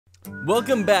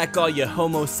Welcome back, all you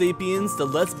Homo sapiens, to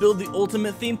Let's Build the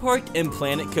Ultimate Theme Park in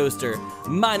Planet Coaster.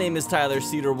 My name is Tyler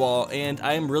Cedarwall, and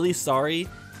I am really sorry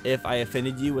if I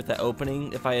offended you with that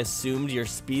opening, if I assumed your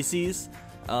species.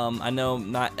 I know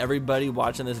not everybody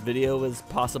watching this video is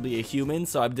possibly a human,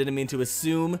 so I didn't mean to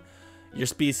assume your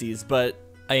species, but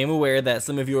I am aware that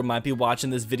some of you might be watching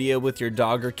this video with your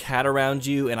dog or cat around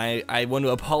you, and I want to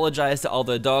apologize to all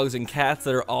the dogs and cats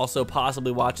that are also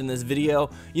possibly watching this video.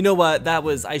 You know what,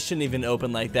 I shouldn't even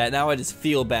open like that. Now I just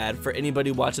feel bad for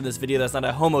anybody watching this video that's not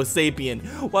a Homo sapien.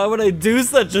 Why would I do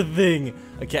such a thing?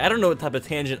 Okay, I don't know what type of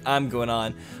tangent I'm going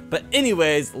on. But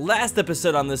anyways, last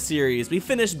episode on this series, we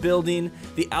finished building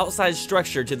the outside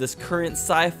structure to this current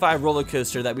sci-fi roller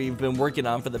coaster that we've been working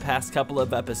on for the past couple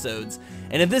of episodes.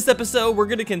 And in this episode, we're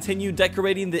going to continue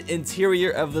decorating the interior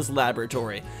of this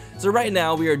laboratory. So right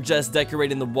now, we are just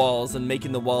decorating the walls and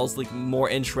making the walls look more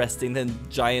interesting than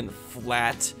giant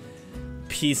flat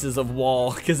pieces of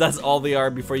wall, because that's all they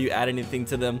are before you add anything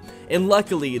to them. And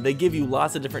luckily, they give you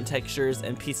lots of different textures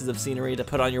and pieces of scenery to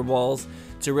put on your walls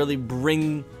to really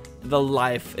bring the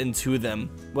life into them.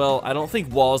 Well, I don't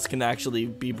think walls can actually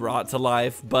be brought to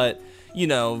life, but you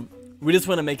know, we just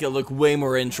want to make it look way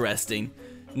more interesting.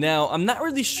 Now, I'm not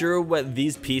really sure what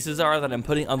these pieces are that I'm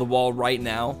putting on the wall right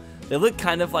now. They look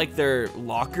kind of like they're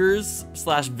lockers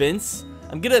slash vents.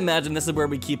 I'm gonna imagine this is where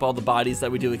we keep all the bodies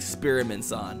that we do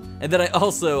experiments on. And then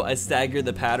I staggered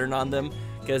the pattern on them,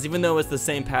 because even though it's the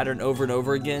same pattern over and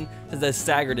over again, as I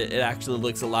staggered it, it actually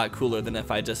looks a lot cooler than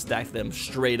if I just stacked them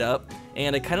straight up.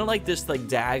 And I kind of like this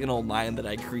diagonal line that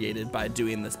I created by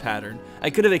doing this pattern. I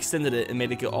could have extended it and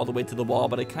made it go all the way to the wall,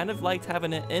 but I kind of liked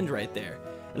having it end right there.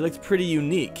 It looks pretty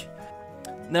unique.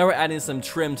 Now we're adding some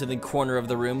trim to the corner of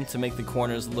the room to make the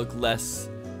corners look less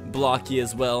blocky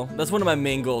as well. That's one of my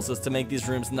main goals, is to make these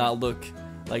rooms not look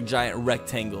like giant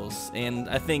rectangles, and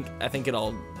I think it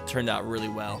all turned out really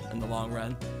well in the long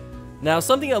run. Now,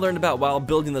 something I learned about while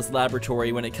building this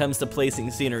laboratory when it comes to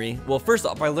placing scenery, well, first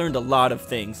off, I learned a lot of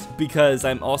things because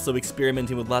I'm also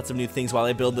experimenting with lots of new things while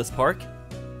I build this park.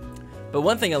 But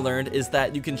one thing I learned is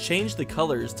that you can change the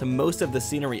colors to most of the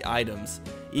scenery items,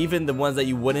 even the ones that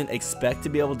you wouldn't expect to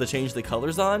be able to change the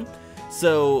colors on.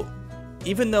 So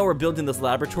even though we're building this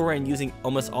laboratory and using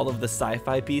almost all of the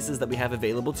sci-fi pieces that we have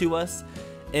available to us,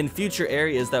 in future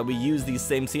areas that we use these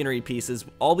same scenery pieces,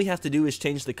 all we have to do is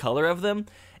change the color of them,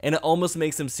 and it almost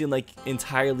makes them seem like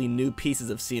entirely new pieces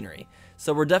of scenery.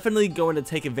 So we're definitely going to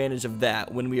take advantage of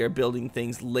that when we are building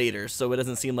things later, so it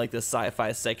doesn't seem like the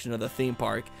sci-fi section of the theme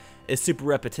park is super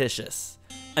repetitious.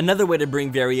 Another way to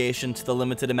bring variation to the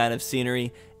limited amount of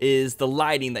scenery is the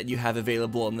lighting that you have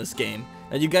available in this game.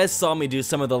 Now, you guys saw me do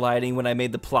some of the lighting when I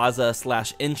made the plaza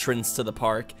slash entrance to the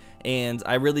park, and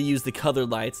I really used the colored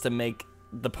lights to make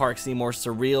the park seem more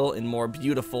surreal and more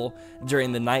beautiful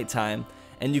during the nighttime.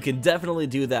 And you can definitely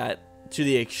do that to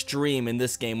the extreme in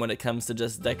this game when it comes to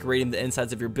just decorating the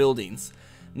insides of your buildings.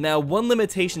 Now, one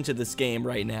limitation to this game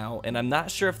right now, and I'm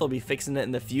not sure if they'll be fixing it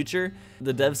in the future.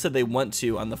 The devs said they want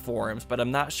to on the forums, but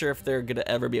I'm not sure if they're going to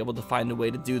ever be able to find a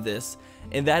way to do this,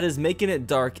 and that is making it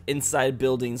dark inside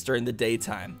buildings during the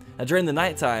daytime. Now, during the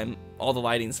nighttime, all the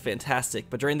lighting is fantastic,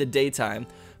 but during the daytime,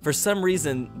 for some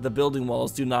reason, the building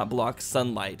walls do not block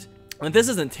sunlight. And this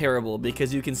isn't terrible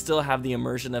because you can still have the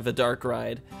immersion of a dark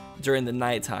ride during the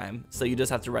nighttime, so you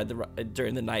just have to ride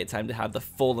during the nighttime to have the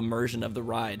full immersion of the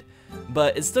ride.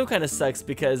 But it still kind of sucks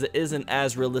because it isn't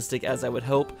as realistic as I would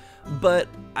hope, but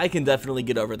I can definitely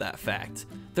get over that fact.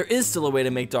 There is still a way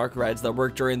to make dark rides that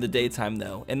work during the daytime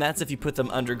though, and that's if you put them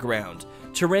underground.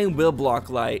 Terrain will block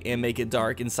light and make it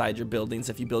dark inside your buildings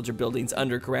if you build your buildings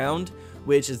underground,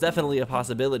 which is definitely a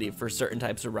possibility for certain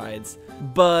types of rides.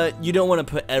 But you don't want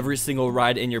to put every single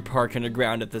ride in your park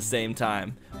underground at the same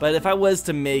time. But if I was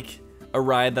to make a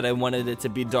ride that I wanted it to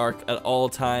be dark at all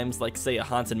times, like say a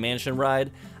Haunted Mansion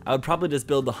ride, I would probably just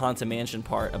build the Haunted Mansion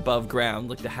part above ground,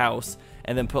 like the house,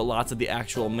 and then put lots of the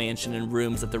actual mansion and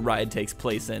rooms that the ride takes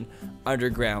place in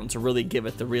underground to really give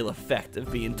it the real effect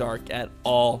of being dark at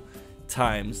all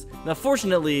times. Now,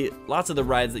 fortunately, lots of the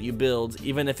rides that you build,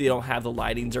 even if you don't have the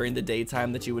lighting during the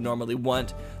daytime that you would normally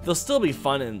want, they'll still be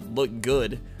fun and look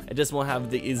good. It just won't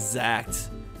have the exact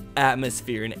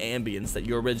atmosphere and ambience that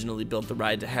you originally built the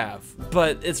ride to have.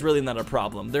 But it's really not a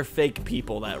problem. They're fake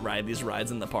people that ride these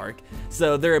rides in the park,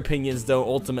 so their opinions don't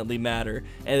ultimately matter.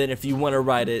 And then if you want to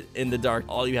ride it in the dark,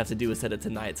 all you have to do is set it to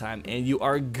nighttime and you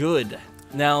are good.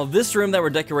 Now, this room that we're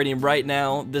decorating right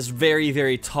now, this very,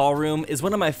 very tall room, is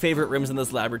one of my favorite rooms in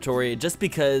this laboratory just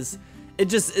because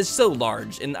it's so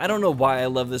large, and I don't know why I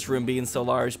love this room being so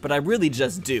large, but I really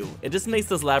just do. It just makes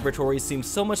this laboratory seem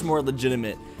so much more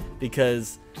legitimate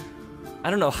because I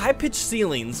don't know, high-pitched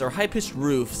ceilings or high-pitched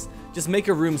roofs just make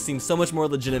a room seem so much more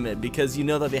legitimate, because you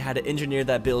know that they had to engineer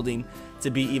that building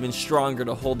to be even stronger,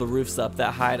 to hold the roofs up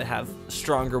that high, to have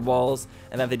stronger walls,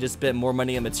 and that they just spent more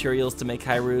money on materials to make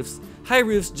high roofs. High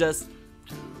roofs just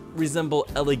resemble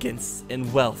elegance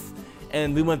and wealth,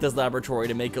 and we want this laboratory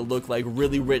to make it look like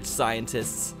really rich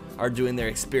scientists are doing their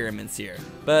experiments here.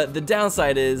 But the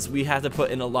downside is we have to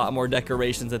put in a lot more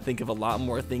decorations and think of a lot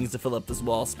more things to fill up this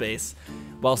wall space,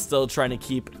 while still trying to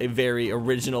keep a very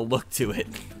original look to it.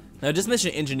 Now, I just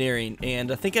mentioned engineering,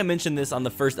 and I think I mentioned this on the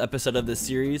first episode of this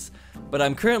series, but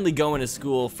I'm currently going to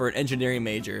school for an engineering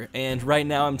major, and right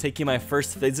now I'm taking my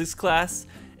first physics class.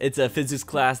 It's a physics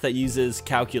class that uses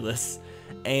calculus,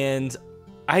 and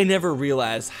I never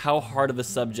realized how hard of a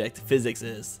subject physics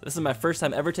is. This is my first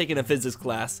time ever taking a physics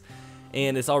class,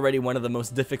 and it's already one of the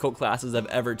most difficult classes I've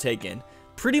ever taken.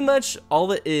 Pretty much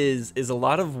all it is a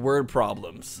lot of word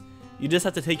problems. You just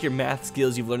have to take your math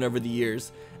skills you've learned over the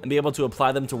years and be able to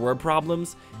apply them to word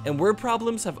problems, and word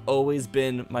problems have always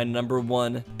been my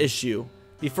 #1 issue.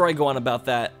 Before I go on about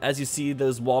that, as you see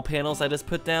those wall panels I just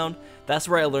put down, that's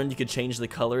where I learned you could change the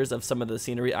colors of some of the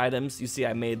scenery items. You see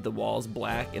I made the walls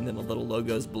black and then the little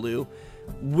logos blue.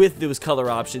 With those color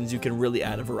options, you can really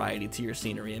add a variety to your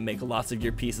scenery and make lots of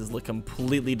your pieces look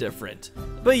completely different.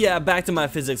 But yeah, back to my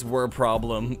physics word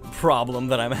problem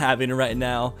that I'm having right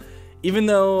now. Even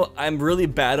though I'm really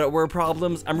bad at word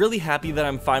problems, I'm really happy that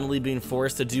I'm finally being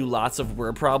forced to do lots of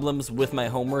word problems with my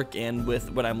homework and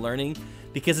with what I'm learning,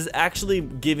 because it's actually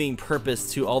giving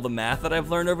purpose to all the math that I've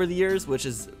learned over the years, which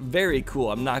is very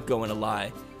cool, I'm not going to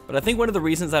lie. But I think one of the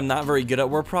reasons I'm not very good at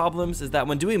word problems is that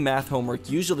when doing math homework,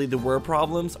 usually the word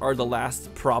problems are the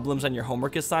last problems on your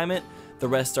homework assignment. The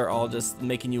rest are all just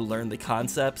making you learn the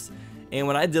concepts. And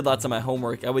when I did lots of my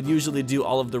homework, I would usually do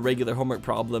all of the regular homework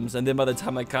problems, and then by the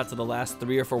time I got to the last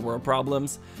 3 or 4 word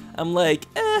problems, I'm like,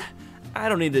 I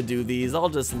don't need to do these, I'll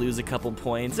just lose a couple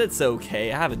points, it's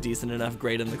okay, I have a decent enough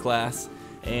grade in the class.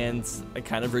 And I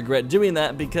kind of regret doing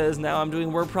that, because now I'm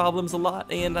doing word problems a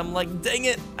lot, and I'm like, dang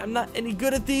it, I'm not any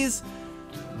good at these.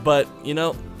 But, you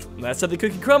know, that's how the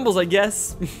cookie crumbles, I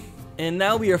guess. And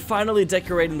now we are finally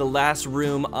decorating the last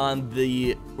room on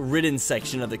the ridden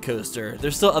section of the coaster.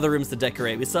 There's still other rooms to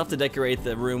decorate. We still have to decorate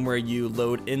the room where you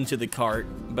load into the cart,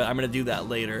 but I'm gonna do that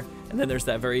later. And then there's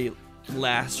that very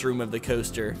last room of the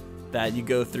coaster that you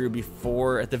go through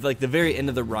before, at the very end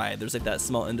of the ride. There's like that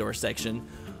small indoor section.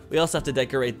 We also have to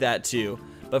decorate that too.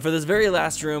 But for this very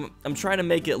last room, I'm trying to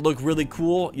make it look really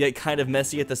cool, yet kind of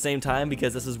messy at the same time,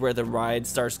 because this is where the ride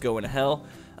starts going to hell.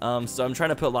 So I'm trying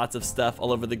to put lots of stuff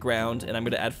all over the ground, and I'm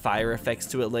going to add fire effects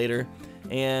to it later.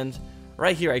 And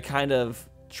right here, I kind of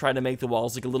try to make the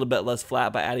walls look a little bit less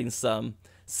flat by adding some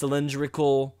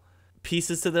cylindrical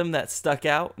pieces to them that stuck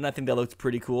out, and I think that looked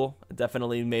pretty cool. It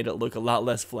definitely made it look a lot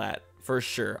less flat, for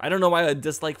sure. I don't know why I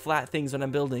dislike flat things when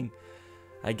I'm building.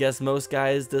 I guess most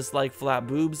guys dislike flat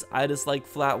boobs. I dislike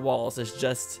flat walls.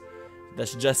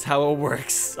 That's just how it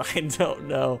works. I don't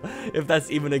know if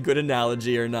that's even a good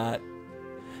analogy or not.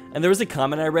 And there was a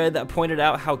comment I read that pointed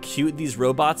out how cute these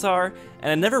robots are,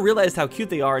 and I never realized how cute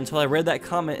they are until I read that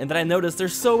comment, and then I noticed they're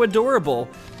so adorable.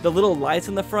 The little lights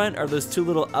in the front are those 2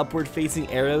 little upward facing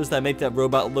arrows that make that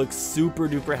robot look super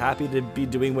duper happy to be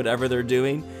doing whatever they're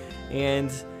doing,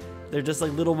 and they're just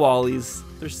like little Wallies.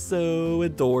 They're so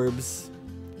adorbs.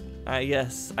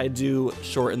 Yes, I do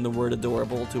shorten the word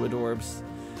adorable to adorbs.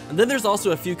 And then there's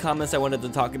also a few comments I wanted to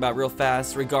talk about real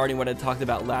fast regarding what I talked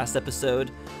about last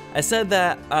episode. I said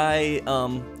that I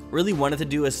really wanted to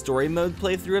do a story mode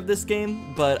playthrough of this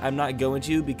game, but I'm not going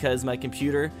to because my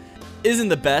computer isn't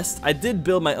the best. I did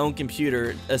build my own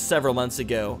computer several months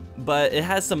ago, but it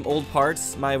has some old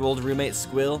parts. My old roommate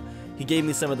Squill, he gave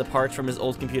me some of the parts from his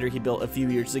old computer he built a few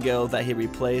years ago that he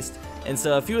replaced, and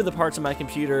so a few of the parts of my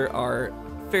computer are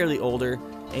fairly older,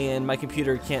 and my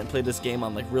computer can't play this game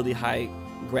on like really high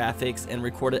graphics and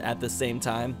record it at the same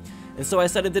time. And so I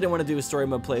said I didn't want to do a story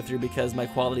mode playthrough because my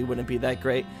quality wouldn't be that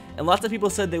great, and lots of people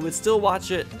said they would still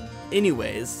watch it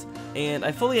anyways, and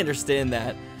I fully understand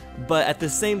that. But at the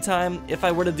same time, if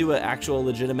I were to do an actual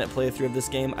legitimate playthrough of this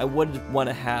game, I would want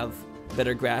to have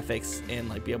better graphics and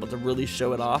like be able to really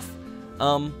show it off.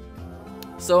 And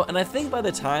I think by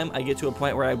the time I get to a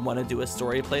point where I want to do a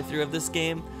story playthrough of this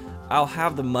game, I'll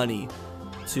have the money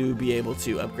to be able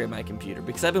to upgrade my computer,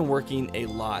 because I've been working a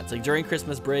lot. Like during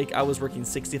Christmas break, I was working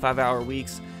 65-hour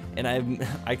weeks, and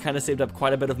I kind of saved up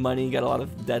quite a bit of money, got a lot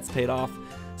of debts paid off.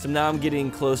 So now I'm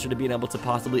getting closer to being able to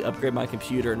possibly upgrade my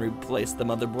computer and replace the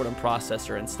motherboard and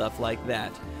processor and stuff like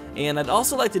that. And I'd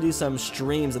also like to do some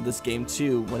streams of this game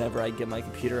too whenever I get my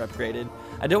computer upgraded.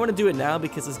 I don't want to do it now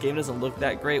because this game doesn't look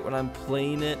that great when I'm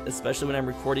playing it, especially when I'm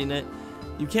recording it.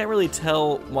 You can't really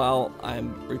tell while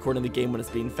I'm recording the game when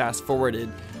it's being fast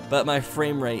forwarded, but my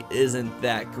frame rate isn't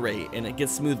that great, and it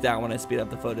gets smoothed out when I speed up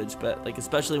the footage. But like,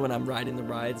 especially when I'm riding the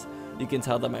rides, you can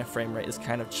tell that my frame rate is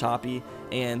kind of choppy,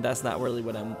 and that's not really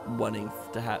what I'm wanting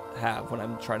to have when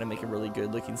I'm trying to make a really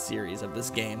good looking series of this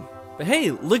game. But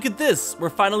hey, look at this! We're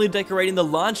finally decorating the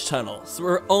launch tunnel, so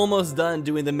we're almost done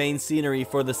doing the main scenery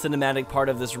for the cinematic part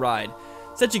of this ride.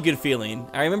 Such a good feeling.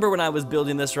 I remember when I was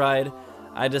building this ride,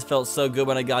 I just felt so good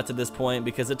when I got to this point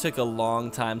because it took a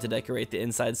long time to decorate the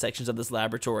inside sections of this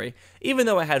laboratory, even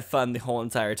though I had fun the whole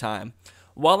entire time.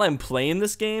 While I'm playing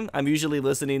this game, I'm usually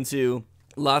listening to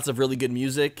lots of really good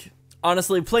music.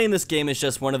 Honestly, playing this game is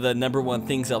just one of the #1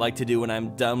 things I like to do when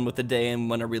I'm done with the day and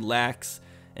want to relax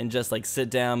and just like sit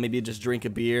down, maybe just drink a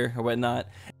beer or whatnot.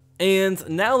 And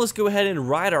now let's go ahead and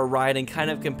ride our ride and kind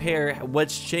of compare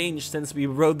what's changed since we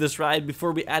rode this ride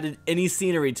before we added any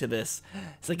scenery to this.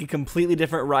 It's like a completely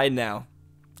different ride now.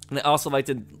 And I also like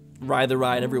to ride the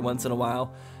ride every once in a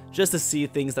while just to see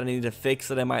things that I need to fix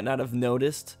that I might not have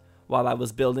noticed while I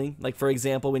was building. Like for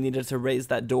example, we needed to raise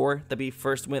that door that we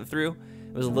first went through.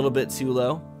 It was a little bit too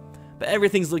low. But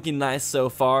everything's looking nice so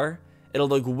far. It'll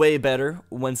look way better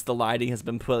once the lighting has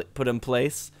been put in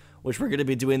place, which we're going to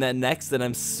be doing that next, and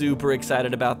I'm super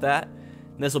excited about that.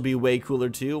 And this will be way cooler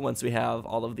too once we have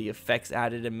all of the effects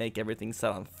added and make everything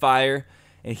set on fire.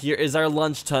 And here is our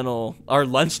lunch tunnel. Our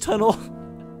lunch tunnel?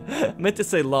 I meant to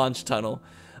say launch tunnel.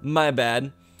 My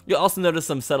bad. You'll also notice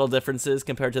some subtle differences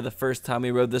compared to the first time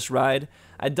we rode this ride.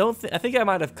 I think I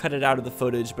might have cut it out of the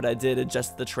footage, but I did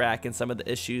adjust the track and some of the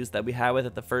issues that we had with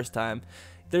it the first time.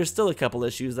 There's still a couple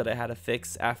issues that I had to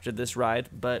fix after this ride,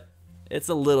 but it's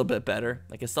a little bit better.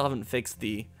 Like, I still haven't fixed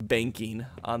the banking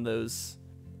on those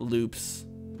loops.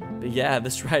 But yeah,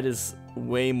 this ride is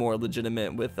way more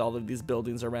legitimate with all of these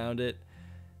buildings around it.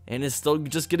 And it's still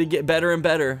just gonna get better and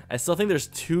better. I still think there's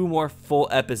 2 more full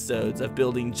episodes of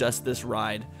building just this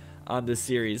ride on this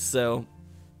series, so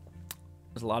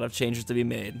there's a lot of changes to be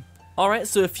made. Alright,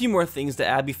 so a few more things to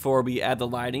add before we add the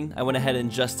lighting. I went ahead and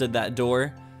adjusted that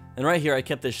door. And right here I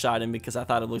kept this shot in because I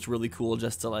thought it looked really cool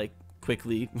just to like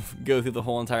quickly go through the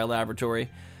whole entire laboratory.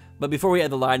 But before we add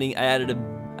the lighting, I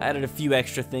added a few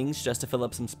extra things just to fill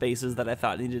up some spaces that I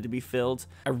thought needed to be filled.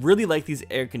 I really like these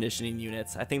air conditioning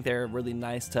units. I think they're a really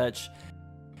nice touch.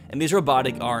 And these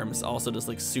robotic arms also just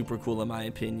look super cool in my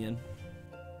opinion.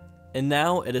 And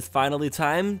now it is finally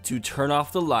time to turn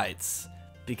off the lights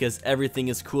because everything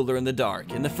is cooler in the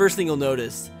dark. And the first thing you'll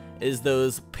notice is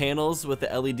those panels with the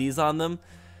LEDs on them.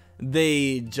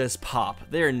 They just pop.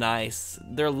 They're nice.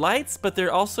 They're lights, but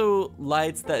they're also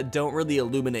lights that don't really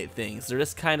illuminate things. They're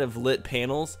just kind of lit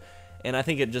panels, and I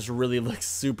think it just really looks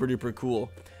super duper cool.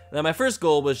 Now my first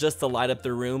goal was just to light up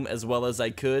the room as well as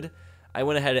I could. I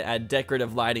went ahead and add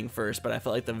decorative lighting first, but I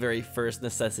felt like the very first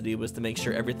necessity was to make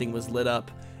sure everything was lit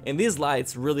up. And these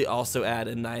lights really also add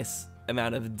a nice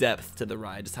amount of depth to the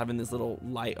ride, just having these little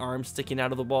light arms sticking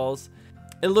out of the walls.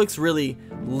 It looks really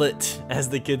lit, as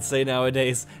the kids say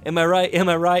nowadays. Am I right? Am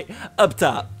I right? Up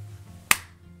top.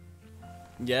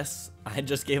 Yes, I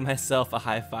just gave myself a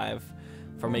high five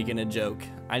for making a joke.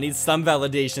 I need some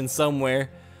validation somewhere.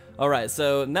 Alright,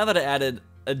 so now that I added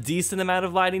a decent amount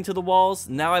of lighting to the walls,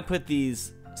 now I put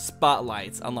these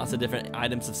spotlights on lots of different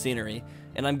items of scenery,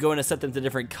 and I'm going to set them to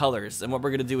different colors. And what we're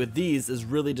going to do with these is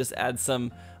really just add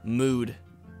some mood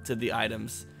to the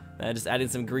items. Just adding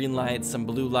some green lights, some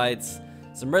blue lights,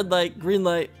 some red light, green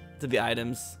light to the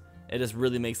items. It just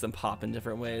really makes them pop in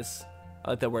different ways.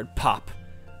 I like that word pop.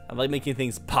 I like making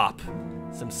things pop.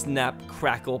 Some snap,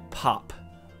 crackle, pop.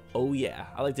 Oh yeah,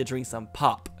 I like to drink some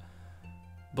pop.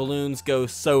 Balloons go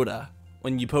soda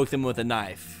when you poke them with a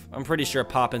knife. I'm pretty sure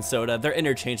pop and soda, they're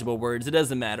interchangeable words. It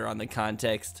doesn't matter on the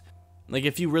context. Like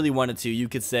if you really wanted to, you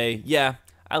could say, yeah,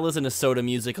 I listen to soda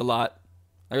music a lot.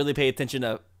 I really pay attention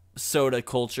to soda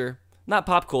culture. Not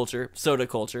pop culture, soda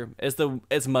culture.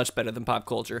 It's much better than pop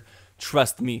culture.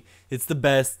 Trust me, it's the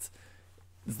best.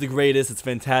 It's the greatest. It's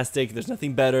fantastic. There's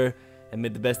nothing better. I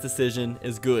made the best decision.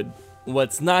 It's good.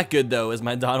 What's not good though is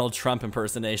my Donald Trump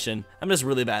impersonation. I'm just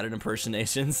really bad at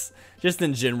impersonations, just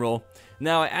in general.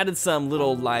 Now I added some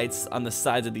little lights on the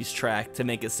sides of these track to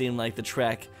make it seem like the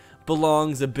track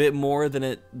belongs a bit more than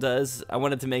it does. I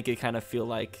wanted to make it kind of feel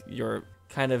like you're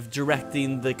kind of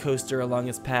directing the coaster along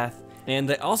its path.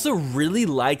 And I also really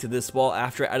liked this wall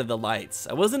after I added the lights.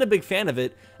 I wasn't a big fan of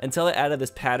it until I added this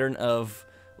pattern of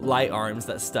light arms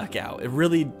that stuck out. It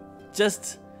really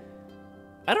just,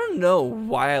 I don't know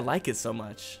why I like it so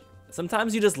much.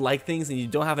 Sometimes you just like things and you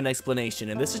don't have an explanation,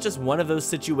 and this is just one of those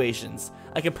situations.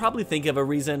 I could probably think of a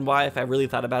reason why if I really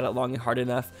thought about it long and hard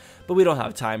enough, but we don't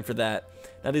have time for that.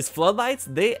 Now these floodlights,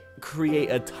 they create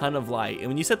a ton of light, and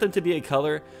when you set them to be a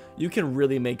color, you can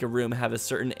really make a room have a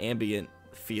certain ambient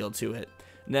feel to it.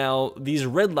 Now, these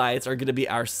red lights are going to be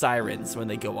our sirens when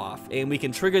they go off, and we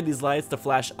can trigger these lights to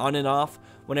flash on and off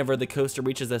whenever the coaster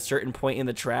reaches a certain point in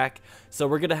the track. So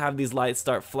we're going to have these lights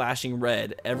start flashing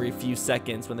red every few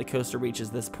seconds when the coaster reaches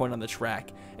this point on the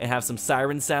track, and have some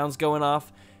siren sounds going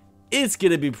off. It's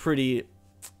going to be pretty,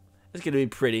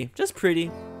 just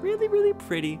pretty, really, really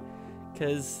pretty,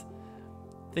 because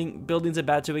I think buildings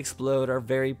about to explode are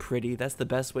very pretty. That's the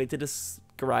best way to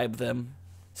describe them.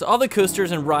 So all the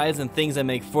coasters and rides and things I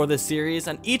make for this series,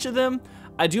 on each of them,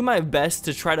 I do my best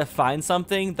to try to find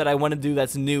something that I want to do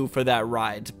that's new for that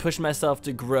ride, to push myself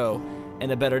to grow in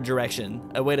a better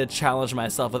direction, a way to challenge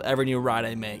myself with every new ride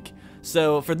I make.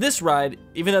 So for this ride,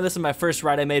 even though this is my first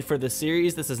ride I made for this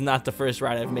series, this is not the first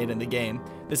ride I've made in the game.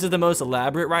 This is the most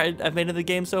elaborate ride I've made in the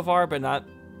game so far, but not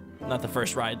the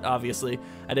first ride, obviously.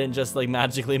 I didn't just like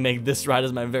magically make this ride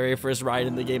as my very first ride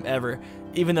in the game ever,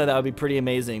 even though that would be pretty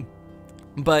amazing.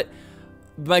 But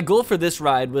my goal for this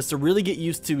ride was to really get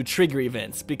used to trigger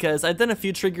events, because I'd done a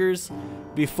few triggers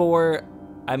before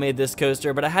I made this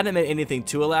coaster, but I hadn't made anything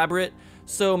too elaborate.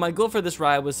 So my goal for this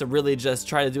ride was to really just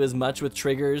try to do as much with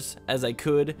triggers as I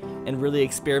could and really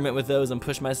experiment with those and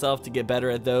push myself to get better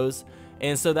at those.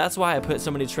 And so that's why I put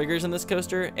so many triggers in this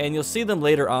coaster, and you'll see them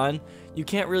later on. You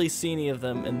can't really see any of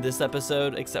them in this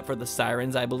episode except for the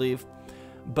sirens, I believe.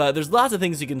 But there's lots of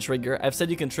things you can trigger. I've said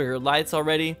you can trigger lights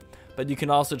already, but you can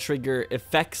also trigger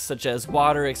effects such as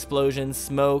water, explosions,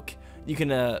 smoke. You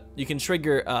can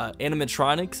trigger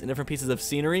animatronics and different pieces of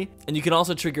scenery, and you can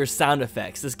also trigger sound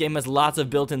effects. This game has lots of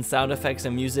built-in sound effects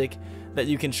and music that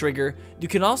you can trigger. You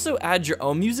can also add your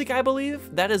own music, I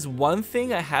believe. That is one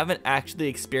thing I haven't actually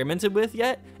experimented with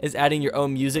yet, is adding your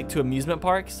own music to amusement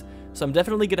parks. So I'm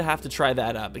definitely gonna have to try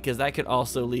that out, because that could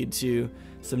also lead to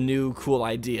some new cool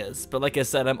ideas. But like I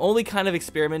said, I'm only kind of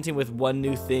experimenting with one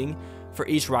new thing for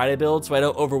each ride I build, so I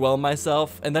don't overwhelm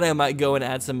myself, and then I might go and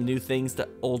add some new things to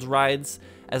old rides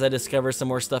as I discover some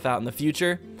more stuff out in the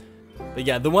future. But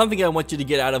yeah, the one thing I want you to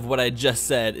get out of what I just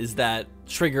said is that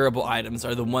triggerable items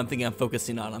are the one thing I'm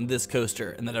focusing on this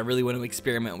coaster, and that I really want to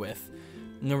experiment with.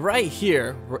 And right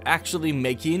here, we're actually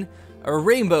making a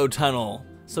rainbow tunnel,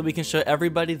 so we can show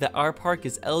everybody that our park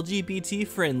is LGBT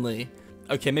friendly.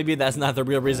 Okay, maybe that's not the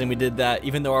real reason we did that,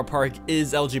 even though our park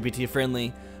is LGBT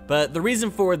friendly. But the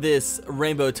reason for this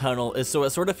rainbow tunnel is so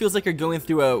it sort of feels like you're going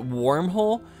through a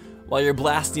wormhole while you're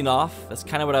blasting off. That's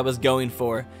kind of what I was going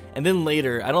for. And then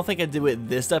later, I don't think I do it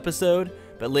this episode,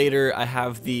 but later I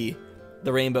have the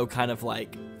rainbow kind of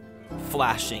like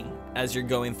flashing as you're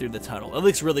going through the tunnel. It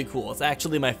looks really cool. It's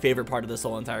actually my favorite part of this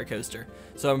whole entire coaster.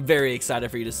 So I'm very excited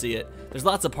for you to see it. There's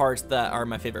lots of parts that are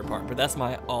my favorite part, but that's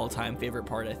my all-time favorite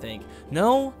part, I think.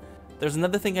 No? There's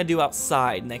another thing I do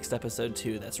outside next episode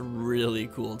too that's really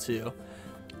cool too.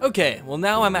 Okay, well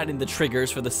now I'm adding the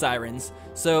triggers for the sirens.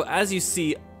 So as you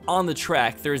see on the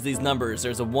track, there's these numbers.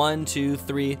 There's a 1, 2,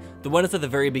 3. The 1 is at the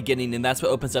very beginning, and that's what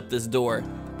opens up this door.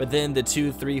 But then the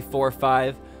 2, 3, 4,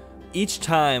 5. Each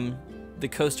time the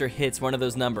coaster hits one of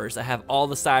those numbers, I have all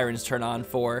the sirens turn on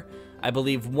for, I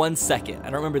believe, 1 second. I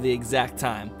don't remember the exact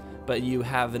time, but you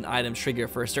have an item trigger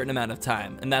for a certain amount of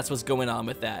time, and that's what's going on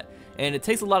with that. And it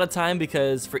takes a lot of time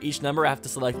because for each number I have to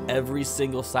select every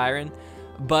single siren,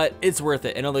 but it's worth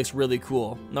it and it looks really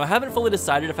cool. Now I haven't fully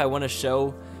decided if I want to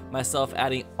show myself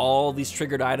adding all these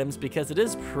triggered items because it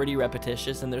is pretty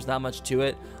repetitious and there's not much to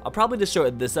it. I'll probably just show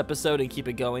it this episode and keep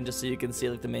it going just so you can see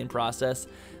like the main process.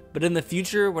 But in the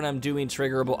future when I'm doing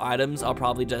triggerable items, I'll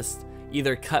probably just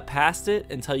either cut past it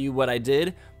and tell you what I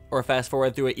did, or fast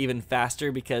forward through it even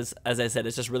faster because, as I said,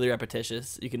 it's just really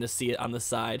repetitious. You can just see it on the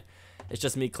side. It's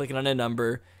just me clicking on a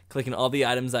number, clicking all the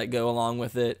items that go along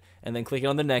with it, and then clicking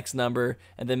on the next number,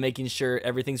 and then making sure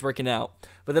everything's working out.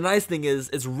 But the nice thing is,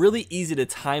 it's really easy to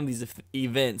time these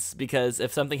events, because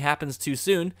if something happens too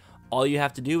soon, all you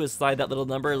have to do is slide that little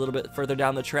number a little bit further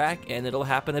down the track, and it'll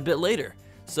happen a bit later.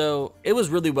 So it was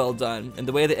really well done, and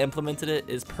the way they implemented it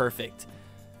is perfect.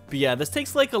 But yeah, this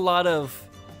takes like a lot of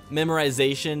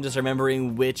memorization, just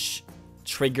remembering which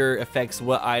trigger affects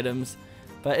what items.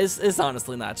 But it's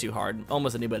honestly not too hard.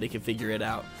 Almost anybody can figure it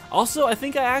out. Also, I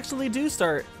think I actually do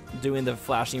start doing the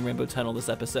flashing rainbow tunnel this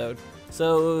episode.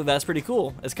 So that's pretty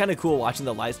cool. It's kind of cool watching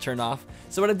the lights turn off.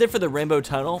 So what I did for the rainbow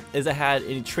tunnel is I had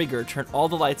a trigger turn all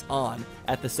the lights on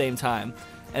at the same time.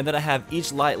 and then I have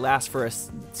each light last for a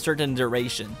certain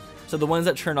duration. So the ones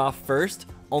that turn off first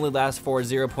only last for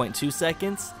 0.2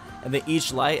 seconds, and then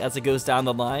each light as it goes down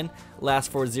the line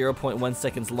lasts for 0.1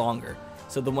 seconds longer.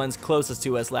 So the ones closest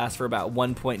to us last for about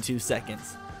 1.2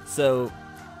 seconds. So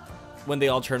when they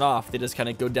all turn off, they just kind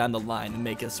of go down the line and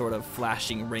make a sort of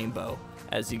flashing rainbow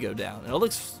as you go down. And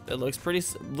it looks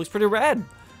pretty rad.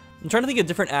 I'm trying to think of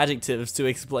different adjectives to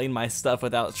explain my stuff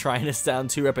without trying to sound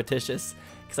too repetitious,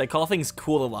 because I call things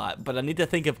cool a lot, but I need to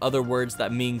think of other words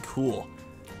that mean cool.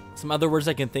 Some other words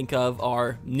I can think of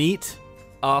are neat,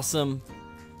 awesome,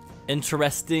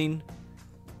 interesting.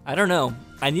 I don't know.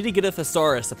 I need to get a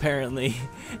thesaurus, apparently.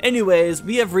 Anyways,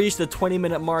 we have reached the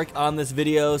 20-minute mark on this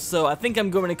video, so I think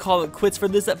I'm going to call it quits for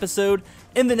this episode.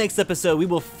 In the next episode, we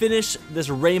will finish this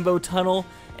rainbow tunnel,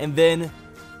 and then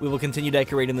we will continue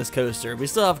decorating this coaster. We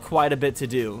still have quite a bit to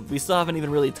do. We still haven't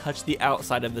even really touched the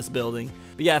outside of this building.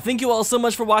 But yeah, thank you all so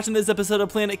much for watching this episode of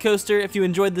Planet Coaster. If you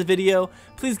enjoyed the video,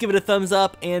 please give it a thumbs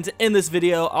up. And to end this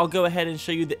video, I'll go ahead and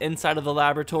show you the inside of the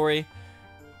laboratory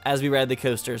as we ride the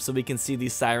coaster so we can see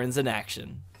these sirens in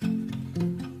action.